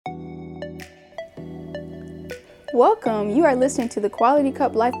Welcome. You are listening to the Quality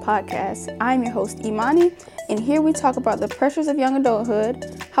Cup Life podcast. I'm your host, Imani, and here we talk about the pressures of young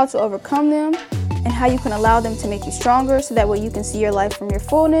adulthood, how to overcome them, and how you can allow them to make you stronger so that way you can see your life from your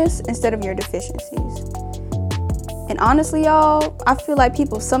fullness instead of your deficiencies. And honestly, y'all, I feel like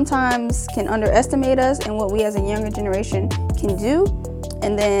people sometimes can underestimate us and what we as a younger generation can do,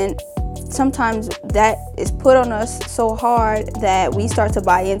 and then sometimes that is put on us so hard that we start to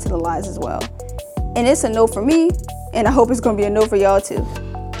buy into the lies as well. And it's a no for me, and I hope it's going to be a no for y'all too.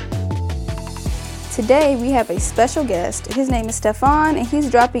 Today we have a special guest. His name is Stefan, and he's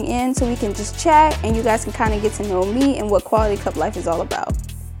dropping in so we can just chat and you guys can kind of get to know me and what Quality Cup Life is all about.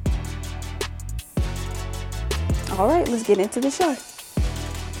 All right, let's get into the show.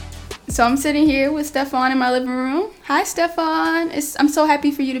 So I'm sitting here with Stefan in my living room. Hi, Stefan. I'm so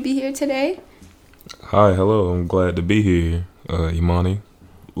happy for you to be here today. Hi, hello. I'm glad to be here, Imani.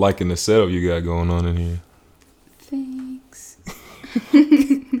 Liking the setup you got going on in here. Thanks.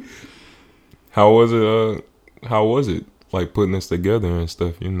 How was it? Like putting this together and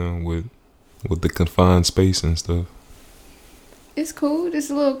stuff, with the confined space and stuff. It's cool.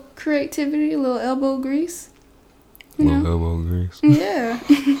 Just a little creativity, a little elbow grease. Elbow grease. Yeah.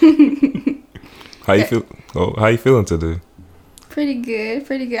 How you feel? Oh, how you feeling today? Pretty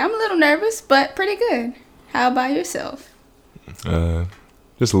good. I'm a little nervous, but pretty good. How about yourself?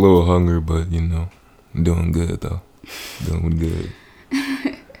 Just a little hungry, but doing good though. Doing good.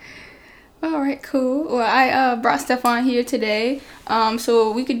 All right, cool. Well, I brought Stefan here today,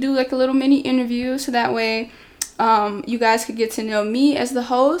 so we could do like a little mini interview, so that way, you guys could get to know me as the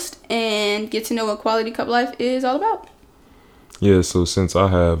host and get to know what Quality Cup Life is all about. Yeah. So since I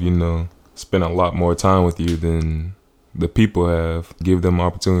have spent a lot more time with you than the people have, give them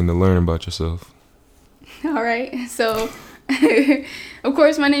opportunity to learn about yourself. All right. So. Of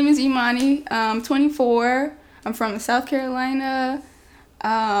course, my name is Imani. I'm 24. I'm from South Carolina.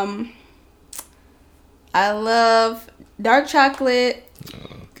 I love dark chocolate.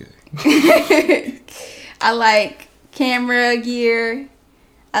 Okay. I like camera gear.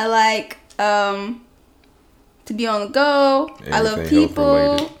 I like to be on the go. Anything I love people.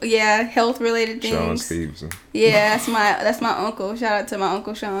 Health-related. Yeah, health-related things. Sean Stevenson. Yeah, that's my uncle. Shout out to my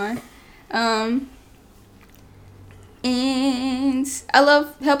Uncle Sean. And I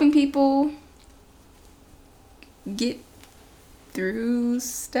love helping people get through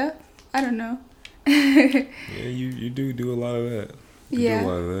stuff. I don't know. Yeah, you do a lot of that. Yeah. Do a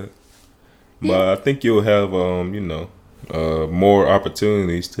lot of that. But I think you'll have more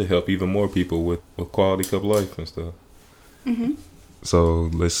opportunities to help even more people with Quality Cup Life and stuff. Mm-hmm. So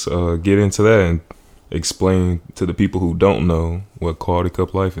let's get into that and explain to the people who don't know what Quality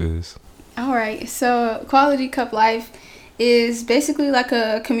Cup Life is. All right, so Quality Cup Life is basically like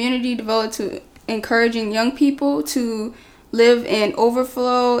a community devoted to encouraging young people to live in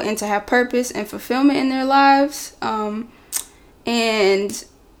overflow and to have purpose and fulfillment in their lives. And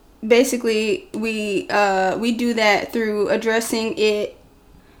basically, we do that through addressing it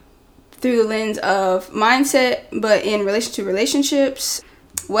through the lens of mindset, but in relation to relationships,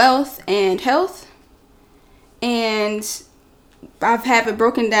 wealth, and health. And I've have it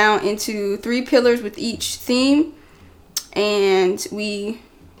broken down into 3 pillars with each theme, and we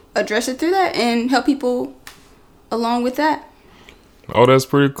address it through that and help people along with that. Oh, that's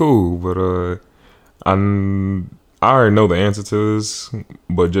pretty cool. But I already know the answer to this,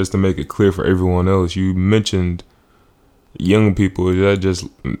 but just to make it clear for everyone else, you mentioned young people. Is that just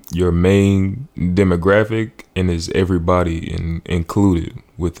your main demographic, and is everybody included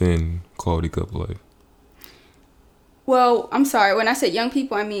within Quality Cup Life? Well, I'm sorry. When I said young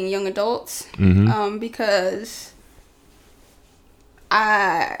people, I mean young adults. Mm-hmm. Because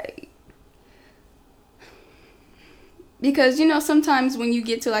sometimes when you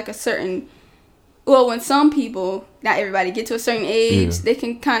get to like a certain, when some people, not everybody, get to a certain age, they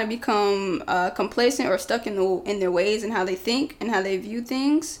can kind of become complacent or stuck in their ways and how they think and how they view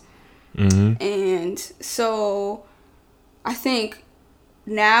things. Mm-hmm. And so I think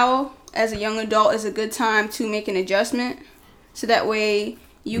now, as a young adult, is a good time to make an adjustment, so that way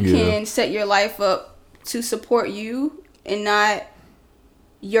you can set your life up to support you and not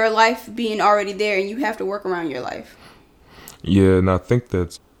your life being already there and you have to work around your life. Yeah, and I think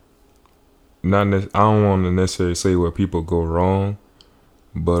that's I don't want to necessarily say where people go wrong,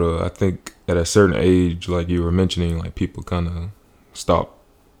 but I think at a certain age, like you were mentioning, like people kind of stop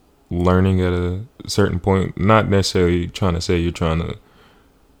learning at a certain point. Not necessarily trying to say you're trying to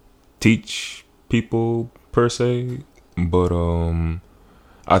teach people per se, but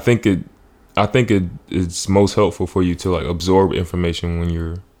I think it's most helpful for you to like absorb information when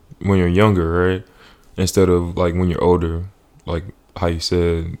you're younger, right? instead of like when you're older, like how you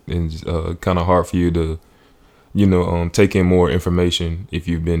said, it's kind of hard for you to, take in more information if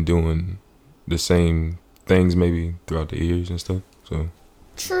you've been doing the same things maybe throughout the years and stuff. So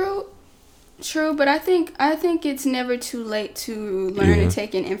true, but I think it's never too late to learn and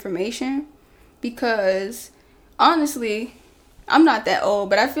take in information, because honestly, I'm not that old,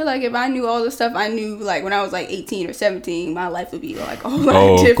 but I feel like if I knew all the stuff I knew like when I was like 18 or 17, my life would be like a whole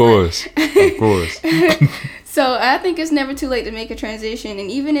lot different. Of course. So I think it's never too late to make a transition.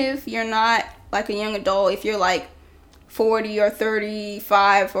 And even if you're not like a young adult, if you're like 40 or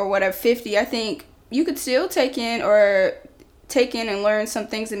 35 or whatever, 50, I think you could still take in and learn some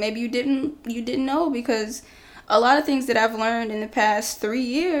things that maybe you didn't know, because a lot of things that I've learned in the past 3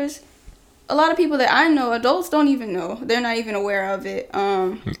 years, a lot of people that I know, adults, don't even know. They're not even aware of it.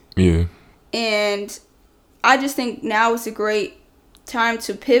 Yeah. And I just think now is a great time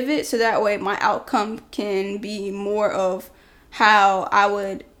to pivot, so that way my outcome can be more of how I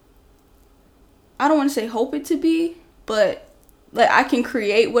don't want to say hope it to be, but like I can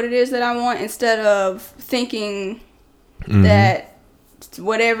create what it is that I want, instead of thinking that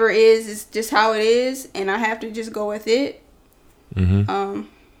whatever is just how it is and I have to just go with it. And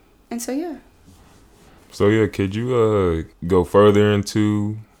so yeah. Could you go further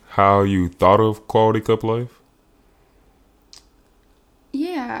into how you thought of Quality Cup Life?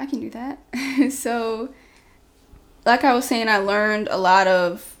 Yeah, I can do that. So, like I was saying, I learned a lot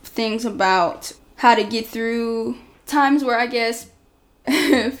of things about how to get through times where I guess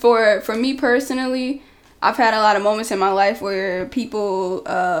for me personally, I've had a lot of moments in my life where people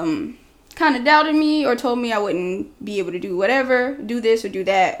kind of doubted me or told me I wouldn't be able to do whatever, do this or do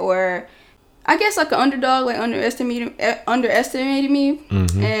that, or I guess like an underdog, like underestimated me.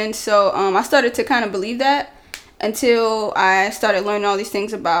 And so I started to kind of believe that until I started learning all these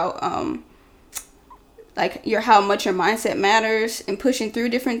things about like how much your mindset matters and pushing through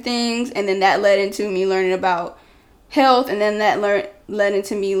different things. And then that led into me learning about health, and then that led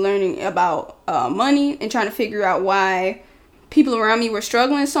into me learning about money and trying to figure out why people around me were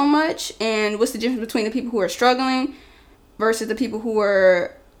struggling so much, and what's the difference between the people who are struggling versus the people who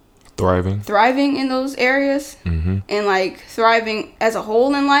are thriving in those areas. And like thriving as a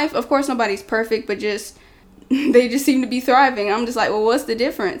whole in life. Of course nobody's perfect, but just they just seem to be thriving. I'm just like, well, what's the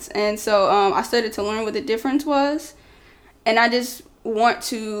difference? And so I started to learn what the difference was, and I just want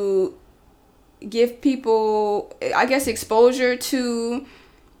to give people, I guess, exposure to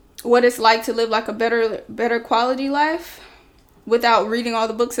what it's like to live like a better quality life without reading all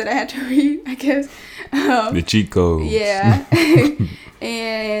the books that I had to read, I guess. The cheat codes. Yeah.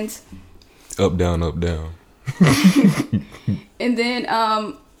 And up, down, up, down. And then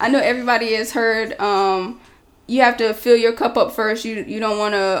I know everybody has heard you have to fill your cup up first. You don't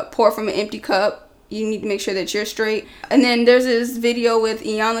want to pour from an empty cup. You need to make sure that you're straight. And then there's this video with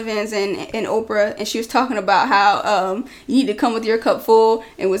Iyanla Vanzant and Oprah, and she was talking about how you need to come with your cup full,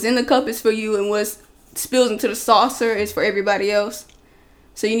 and what's in the cup is for you, and what spills into the saucer is for everybody else.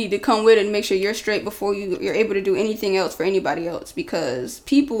 So you need to come with it and make sure you're straight before you're able to do anything else for anybody else, because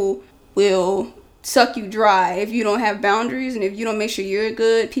people will suck you dry if you don't have boundaries, and if you don't make sure you're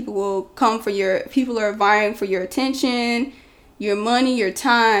good, people are vying for your attention, your money, your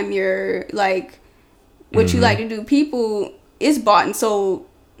time, your like what you like to do. People is bought and sold.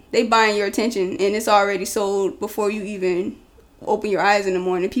 They buying your attention, and it's already sold before you even open your eyes in the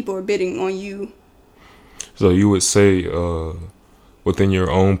morning. People are bidding on you. So you would say within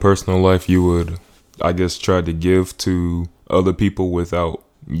your own personal life, you would, I guess, try to give to other people without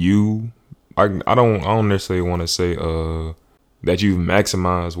you. I don't necessarily want to say that you've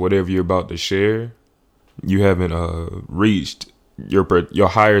maximized whatever you're about to share. You haven't reached your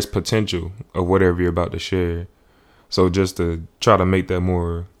highest potential of whatever you're about to share. So just to try to make that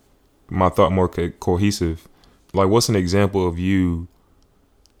more cohesive, like what's an example of you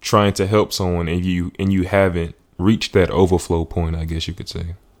trying to help someone and you haven't reached that overflow point, I guess you could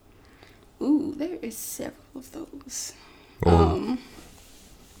say? Ooh, there is several of those.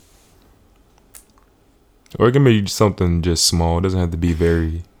 Or it can be something just small. It doesn't have to be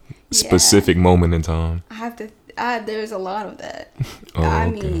very specific moment in time. There's a lot of that. Oh, I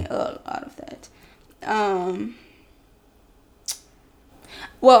okay. mean, a lot of that.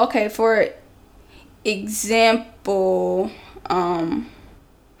 Well, okay, for example,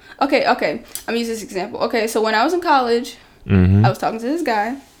 okay, I'm using this example. Okay, so when I was in college, I was talking to this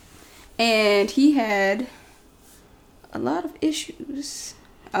guy, and he had a lot of issues.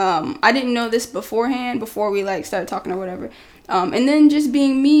 I didn't know this beforehand, before we like started talking or whatever. And then just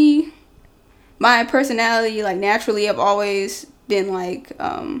being me, my personality, like naturally, I've always been like,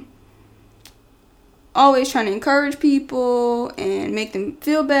 always trying to encourage people and make them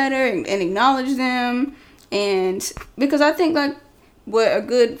feel better and acknowledge them. And because I think like what a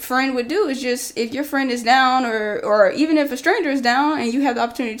good friend would do is just, if your friend is down or even if a stranger is down and you have the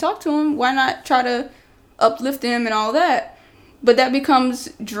opportunity to talk to him, why not try to uplift them and all that? But that becomes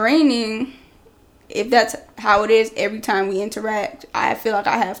draining if that's how it is every time we interact. I feel like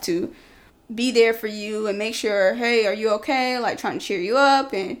I have to be there for you and make sure, hey, are you okay? Like trying to cheer you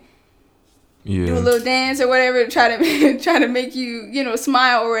up and do a little dance or whatever to try to make you,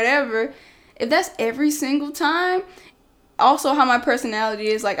 smile or whatever. If that's every single time, also how my personality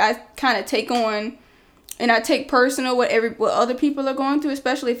is, like I kind of take on and I take personal what other people are going through,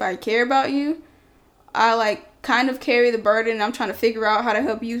 especially if I care about you. I like kind of carry the burden and I'm trying to figure out how to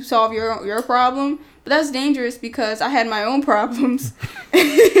help you solve your problem. But that's dangerous because I had my own problems.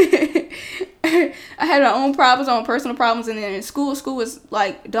 I had my own personal problems, and then in school was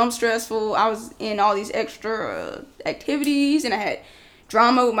like dumb stressful. I was in all these extra activities and I had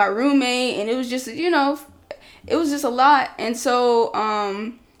drama with my roommate, and it was just, it was just a lot. And so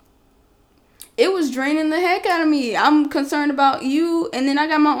it was draining the heck out of me. I'm concerned about you, and then I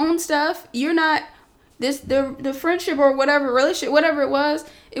got my own stuff. You're not the friendship or whatever relationship, whatever it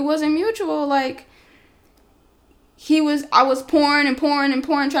wasn't mutual. Like I was pouring and pouring and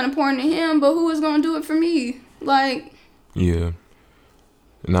pouring, trying to pour into him, but who was gonna do it for me? Like, yeah.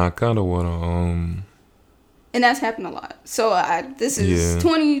 And I kind of wanna and that's happened a lot. So this is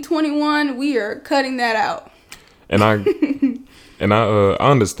 2021. We are cutting that out. And I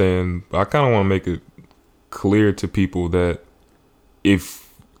understand. I kind of want to make it clear to people that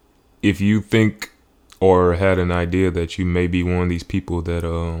if you think or had an idea that you may be one of these people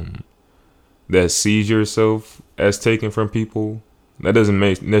that sees yourself as taken from people, that doesn't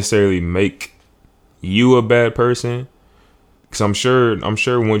necessarily make you a bad person. Because I'm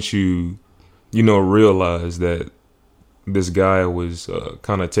sure once you realize that this guy was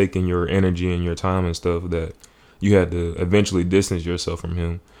kind of taking your energy and your time and stuff, that you had to eventually distance yourself from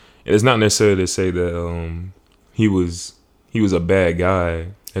him. And it's not necessarily to say that he was a bad guy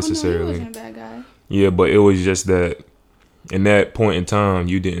necessarily. Oh, no, he wasn't a bad guy. Yeah, but it was just that in that point in time,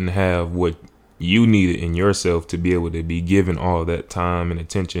 you didn't have what you needed in yourself to be able to be given all that time and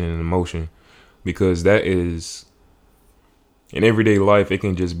attention and emotion, because that is, in everyday life, it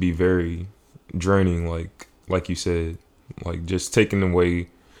can just be very draining, like you said, like just taking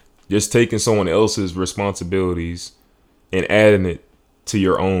someone else's responsibilities and adding it to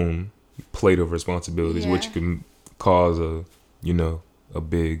your own plate of responsibilities, which can cause a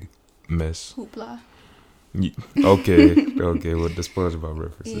big mess. Hoopla. Okay, with the SpongeBob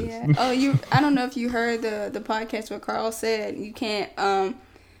references. Yeah. Oh, I don't know if you heard the podcast where Carl said you can't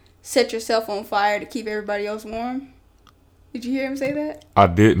set yourself on fire to keep everybody else warm. Did you hear him say that? I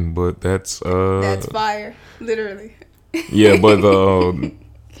didn't, but that's fire, literally. Yeah, but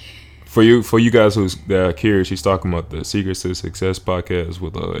for you guys that are curious, she's talking about the Secrets to Success podcast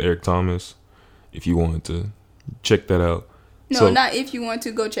with Eric Thomas. If you wanted to check that out. No, not if you want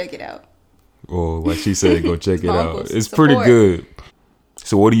to, go check it out. Well, like she said, go check it out. It's pretty good.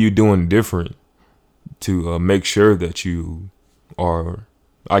 So what are you doing different to make sure that you are,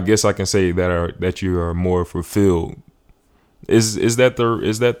 I guess I can say that you are more fulfilled? Is that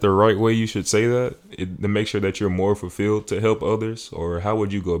the right way you should say that? To make sure that you're more fulfilled to help others? Or how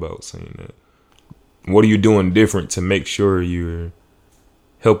would you go about saying that? What are you doing different to make sure you're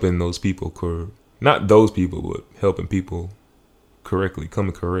helping those people, not those people, but helping people correctly,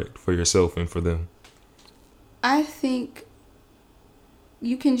 coming correct for yourself and for them? I think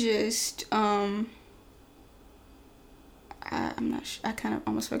you can just I'm not sure, I kind of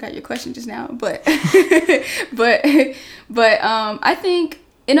almost forgot your question just now, but but I think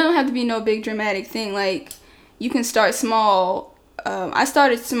it don't have to be no big dramatic thing. Like, you can start small. I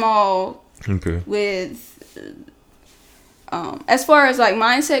started small. Okay. With as far as like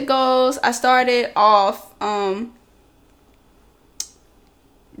mindset goes, I started off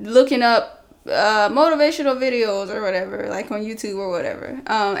looking up motivational videos or whatever, like on YouTube or whatever,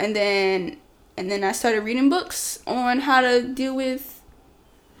 and then I started reading books on how to deal with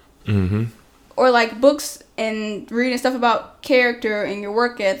or like books and reading stuff about character and your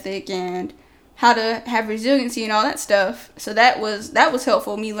work ethic and how to have resiliency and all that stuff. So that was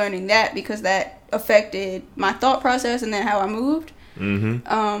helpful, me learning that, because that affected my thought process and then how I moved. And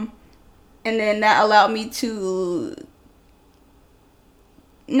then that allowed me to,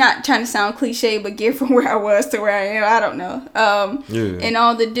 not trying to sound cliche, but get from where I was to where I am. I don't know. And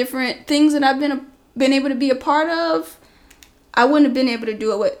all the different things that I've been able to be a part of, I wouldn't have been able to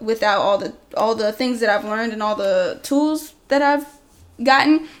do it without all the things that I've learned and all the tools that I've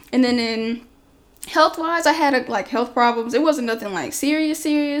gotten. And then health-wise, I had health problems. It wasn't nothing like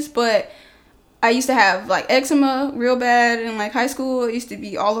serious, but I used to have like eczema real bad in like high school. It used to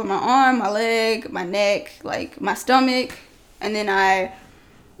be all over my arm, my leg, my neck, like my stomach. And then I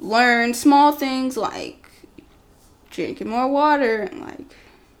learned small things like drinking more water and like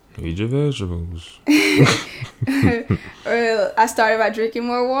eat your vegetables. or I started by drinking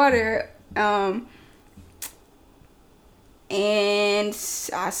more water. And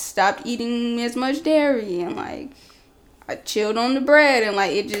I stopped eating as much dairy and like I chilled on the bread and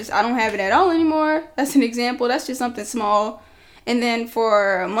like I don't have it at all anymore. That's an example. That's just something small. And then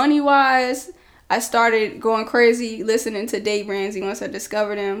for money wise, I started going crazy listening to Dave Ramsey once I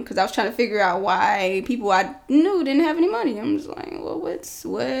discovered him because I was trying to figure out why people I knew didn't have any money. I'm just like, well,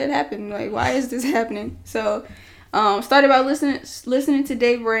 what happened? Like, why is this happening? So, started by listening to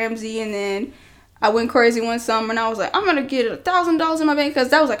Dave Ramsey, and then I went crazy one summer and I was like, I'm gonna get $1,000 in my bank because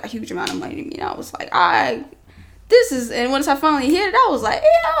that was like a huge amount of money to me. And I was like, and once I finally hit it, I was like,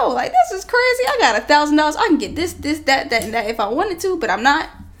 yo, like this is crazy. I got $1,000. I can get this, that, and that if I wanted to, but I'm not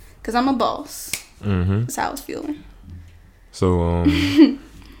because I'm a boss. Mm-hmm. That's how I was feeling. So,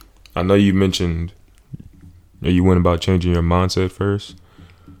 I know you mentioned that you went about changing your mindset first.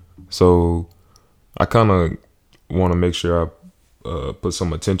 So, I kind of want to make sure I put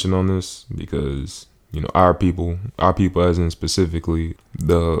some attention on this because, you know, our people as in specifically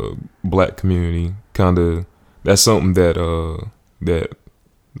the black community, kind of, that's something that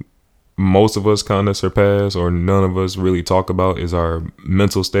most of us kind of surpass or none of us really talk about is our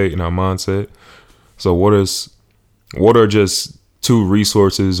mental state and our mindset. So what are just 2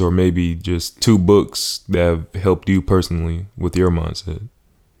 resources or maybe just 2 books that have helped you personally with your mindset?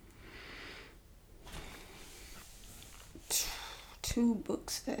 2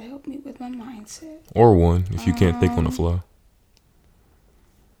 books that helped me with my mindset. Or 1 if you can't think on the fly.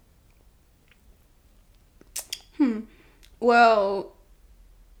 Well,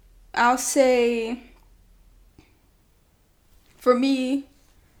 I'll say for me,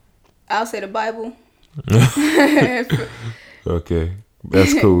 I'll say the Bible. Okay,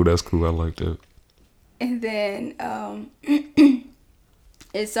 that's cool. I like that. And then,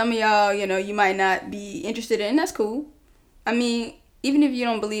 and some of y'all, you know, you might not be interested in. That's cool. I mean, even if you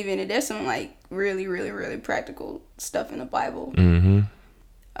don't believe in it, there's some like really, really, really practical stuff in the Bible. Mm-hmm.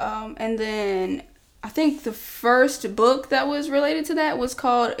 And then I think the first book that was related to that was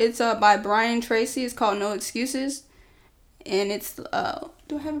by Brian Tracy. It's called No Excuses. And it's, do I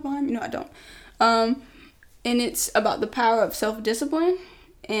have it behind me? No, I don't. And it's about the power of self-discipline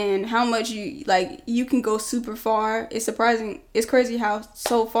and how much you can go super far. It's surprising. It's crazy how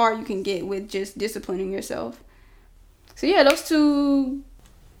so far you can get with just disciplining yourself. So yeah, those 2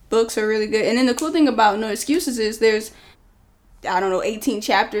 books are really good. And then the cool thing about No Excuses is there's, 18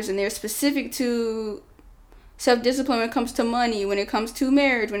 chapters, and they're specific to self-discipline when it comes to money, when it comes to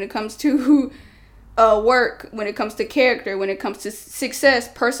marriage, when it comes to work, when it comes to character, when it comes to success,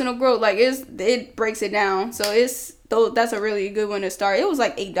 personal growth. Like it breaks it down. So that's a really good one to start. It was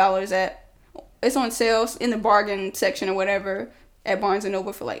like $8 it's on sale in the bargain section or whatever at Barnes &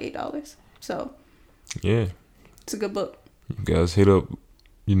 Noble for like $8. So yeah, it's a good book. You guys hit up,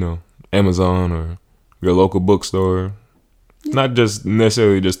 you know, Amazon or your local bookstore. Yeah. Not just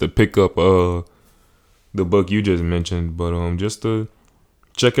necessarily just to pick up the book you just mentioned, but just to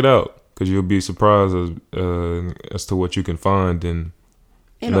check it out because you'll be surprised as to what you can find in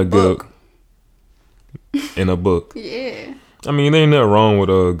a book. In a book. Yeah. I mean, there ain't nothing wrong with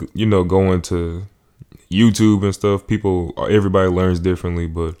going to YouTube and stuff. Everybody learns differently,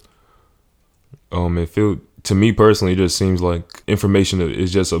 but to me personally, it just seems like information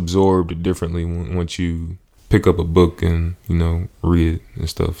is just absorbed differently once you pick up a book and, you know, read it and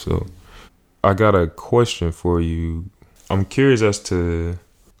stuff. So I got a question for you. I'm curious as to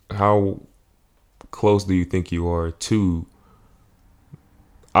how close do you think you are to,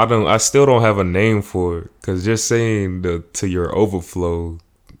 I still don't have a name for it, because just saying to your overflow,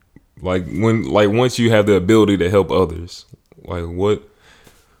 once you have the ability to help others,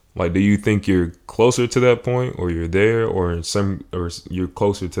 do you think you're closer to that point, or you're there, or you're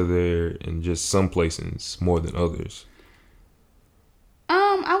closer to there in just some places more than others?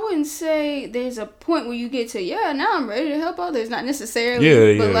 I wouldn't say there's a point where you get to, now I'm ready to help others. Not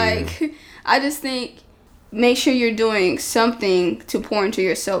necessarily, but I just think make sure you're doing something to pour into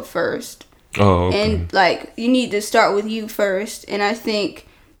yourself first. Oh, okay. And you need to start with you first. And I think,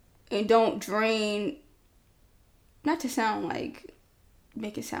 and don't drain, not to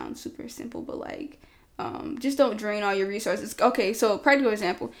make it sound super simple, but just don't drain all your resources. Okay, so practical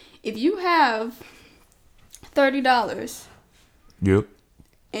example. If you have $30. Yep.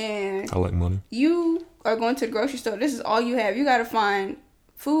 and I like money. You are going to the grocery store. This is all you have. You got to find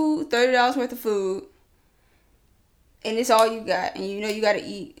food, $30 worth of food, and it's all you got. And you know you got to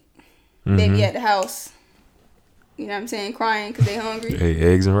eat. Baby at the house. You know what I'm saying? Crying because they hungry. Hey,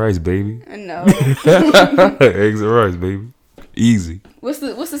 eggs and rice, baby. No. Eggs and rice, baby. Easy. What's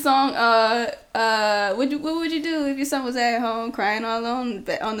the song? What would you do if your son was at home crying all alone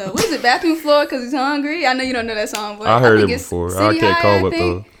on the what is it, bathroom floor because he's hungry? I know you don't know that song, but I heard it before. I can't call it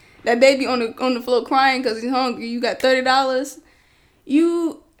though. That baby on the floor crying because he's hungry. You got $30.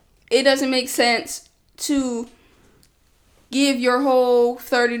 It doesn't make sense to give your whole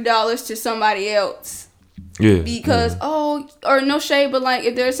 $30 to somebody else. Yeah. Because or no shade, but like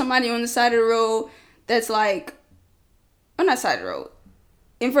if there's somebody on the side of the road that's like, or not side of the road,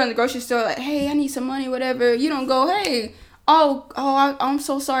 in front of the grocery store, like, hey, I need some money, whatever. You don't go, hey, I'm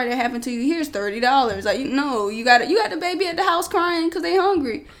so sorry that happened to you. Here's $30. Like, no, you got the baby at the house crying because they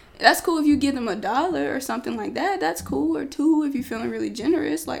hungry. That's cool if you give them $1 or something like that. That's cool, or $2 if you're feeling really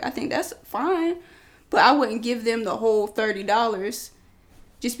generous. Like, I think that's fine. But I wouldn't give them the whole $30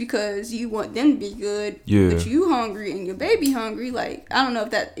 just because you want them to be good. Yeah. But you hungry and your baby hungry. Like, I don't know if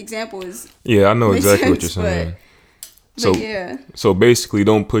that example is. Yeah, I know exactly what you're sense, saying. But yeah. So basically,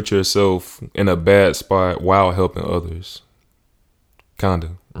 don't put yourself in a bad spot while helping others.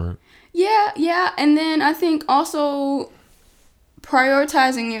 Kinda, right? Yeah. And then I think also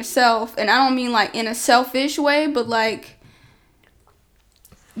prioritizing yourself, and I don't mean like in a selfish way, but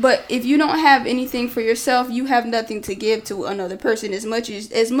if you don't have anything for yourself, you have nothing to give to another person. As much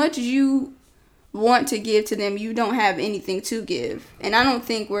as you want to give to them, you don't have anything to give. And I don't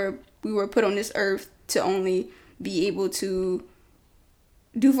think we were put on this earth to only be able to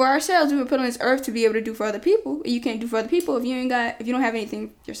do for ourselves. We were put on this earth to be able to do for other people. You can't do for other people if you don't have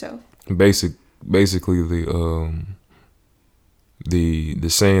anything yourself. Basically the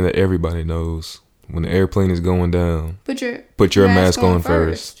saying that everybody knows: when the airplane is going down, put your mask on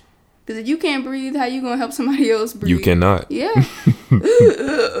first. Because if you can't breathe, how you gonna help somebody else breathe? You cannot. Yeah. You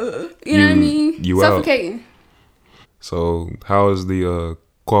know what I mean? You suffocating. Out. So how is the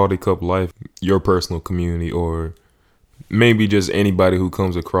Quality Cup Life your personal community, or maybe just anybody who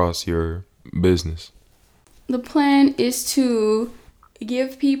comes across your business? The plan is to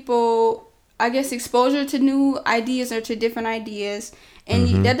give people, I guess, exposure to new ideas or to different ideas.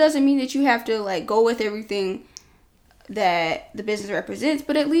 And that doesn't mean that you have to like go with everything that the business represents,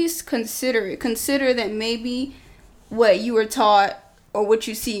 but at least consider it. Consider that maybe what you were taught or what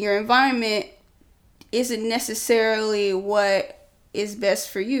you see in your environment isn't necessarily what is best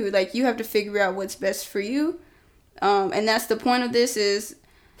for you. Like, you have to figure out what's best for you. And that's the point of this is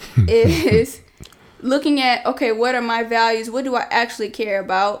looking at, okay, what are my values? What do I actually care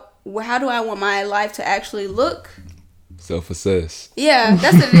about? How do I want my life to actually look? Self-assess. Yeah,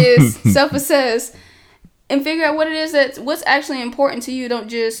 that's what it is. Self-assess. And figure out what it is what's actually important to you. Don't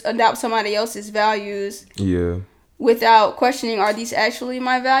just adopt somebody else's values. Yeah. Without questioning, are these actually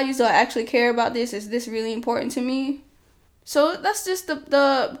my values? Do I actually care about this? Is this really important to me? So that's just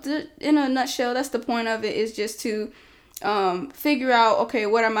the in a nutshell, that's the point of it, is just to figure out, okay,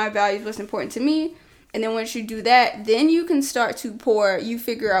 what are my values? What's important to me? And then once you do that, then you can start to you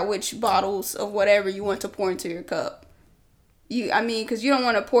figure out which bottles of whatever you want to pour into your cup. Because you don't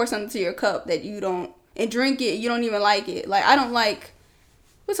want to pour something to your cup that you don't, and drink it, you don't even like it. Like,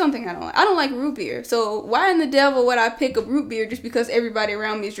 what's something I don't like? I don't like root beer. So why in the devil would I pick up root beer just because everybody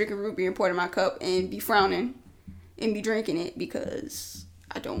around me is drinking root beer and pour it in my cup and be frowning and be drinking it because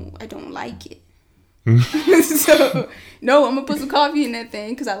I don't like it. So, no, I'm going to put some coffee in that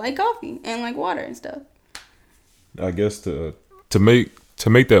thing because I like coffee and like water and stuff. I guess to make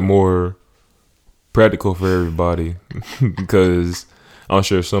that more practical for everybody, because I'm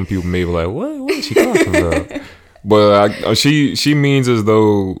sure some people may be like, what is she talking about? But she means as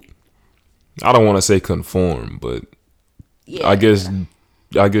though, I don't want to say conform, but yeah. I guess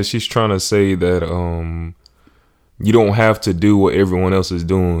she's trying to say that you don't have to do what everyone else is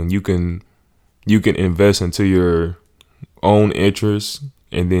doing. You can invest into your own interests,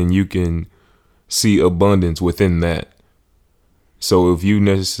 and then you can see abundance within that. So if you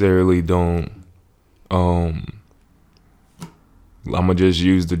necessarily don't, I'm gonna just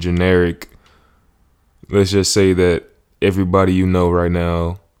use the generic. Let's just say that everybody you know right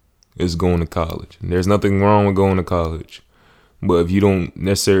now is going to college. And there's nothing wrong with going to college. But if you don't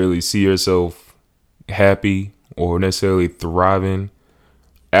necessarily see yourself happy or necessarily thriving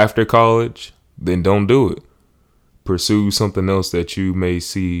after college, then don't do it. Pursue something else that you may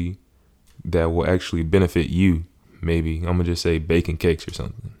see that will actually benefit you. Maybe, I'm gonna just say baking cakes or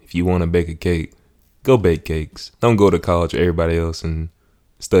something. If you want to bake a cake, go bake cakes. Don't go to college with everybody else and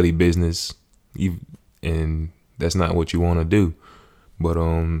study business, and that's not what you want to do. But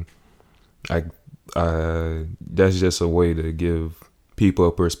I that's just a way to give people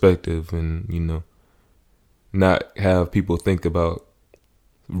a perspective, and not have people think about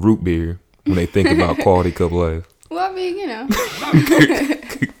root beer when they think about Quality Cup Life. Well, I mean,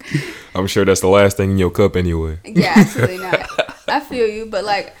 I'm sure that's the last thing in your cup anyway. Yeah, absolutely not. I feel you, but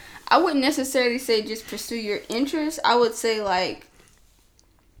like, I wouldn't necessarily say just pursue your interests. I would say like,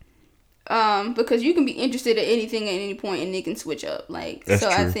 because you can be interested in anything at any point and it can switch up. Like, that's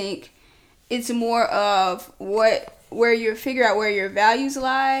true. I think it's more of where you figure out where your values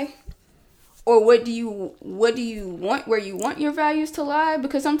lie, or what do you want, where you want your values to lie.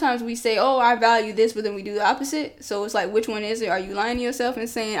 Because sometimes we say, oh, I value this, but then we do the opposite. So it's like, which one is it? Are you lying to yourself and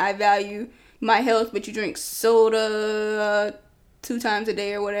saying I value my health, but you drink soda 2 times a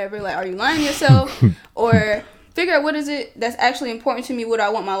day or whatever? Like, are you lying to yourself? Or figure out what is it that's actually important to me, what I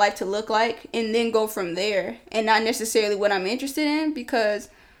want my life to look like, and then go from there, and not necessarily what I'm interested in. Because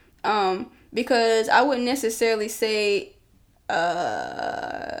I wouldn't necessarily say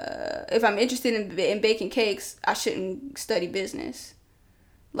if I'm interested in baking cakes, I shouldn't study business.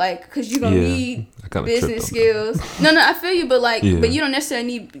 Like, because you're going to need business skills. No, I feel you, but like, but you don't necessarily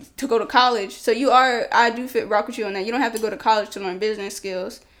need to go to college. So I do rock with you on that. You don't have to go to college to learn business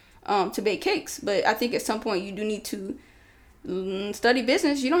skills to bake cakes. But I think at some point you do need to study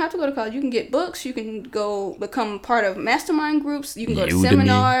business. You don't have to go to college. You can get books. You can go become part of mastermind groups. You can go to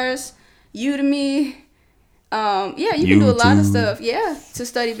seminars, Udemy. You can do a lot of stuff. Yeah, to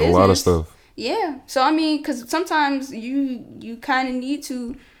study business. A lot of stuff. Yeah. So I mean, because sometimes you kind of need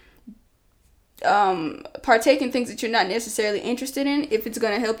to partake in things that you're not necessarily interested in if it's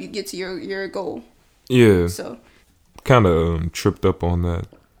gonna help you get to your goal. Yeah. So kind of tripped up on that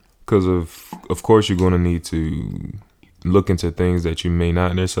because of course you're gonna need to look into things that you may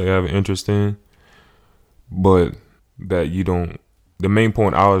not necessarily have an interest in, but that you don't. The main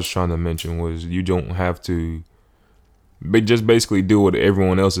point I was trying to mention was you don't have to just basically do what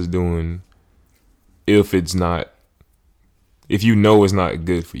everyone else is doing if you know it's not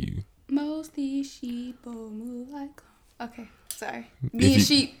good for you. Most these sheep move like... Okay, sorry.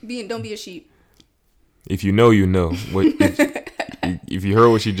 Don't be a sheep. If you know, you know. If you heard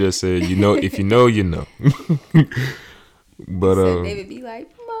what she just said, you know. If you know, you know. But David be like,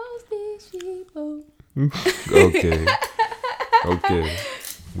 most these sheep. Okay.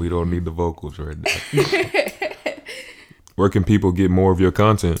 We don't need the vocals right now. Where can people get more of your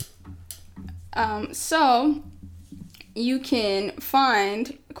content? So you can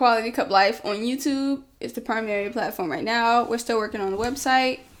find Quality Cup Life on YouTube. It's the primary platform right now. We're still working on the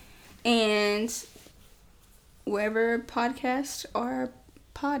website, and wherever podcasts are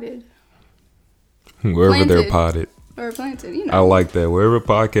potted. Wherever they're potted. Or planted, I like that. Wherever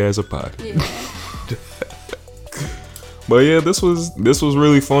podcasts are potted. Yeah. But yeah, this was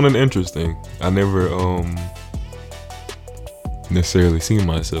really fun and interesting. I never necessarily seen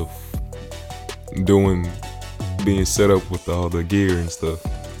myself being set up with all the gear and stuff.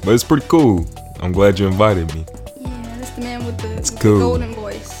 But it's pretty cool. I'm glad you invited me. Yeah, that's the man with the cool. golden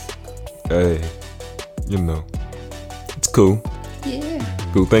voice. Hey, it's cool. Yeah.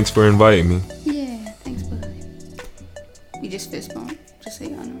 Cool. Thanks for inviting me. Yeah, thanks, buddy. We just fist bump, just so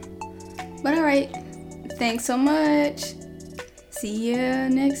y'all know. But all right. Thanks so much. See ya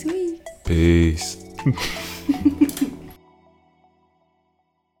next week. Peace.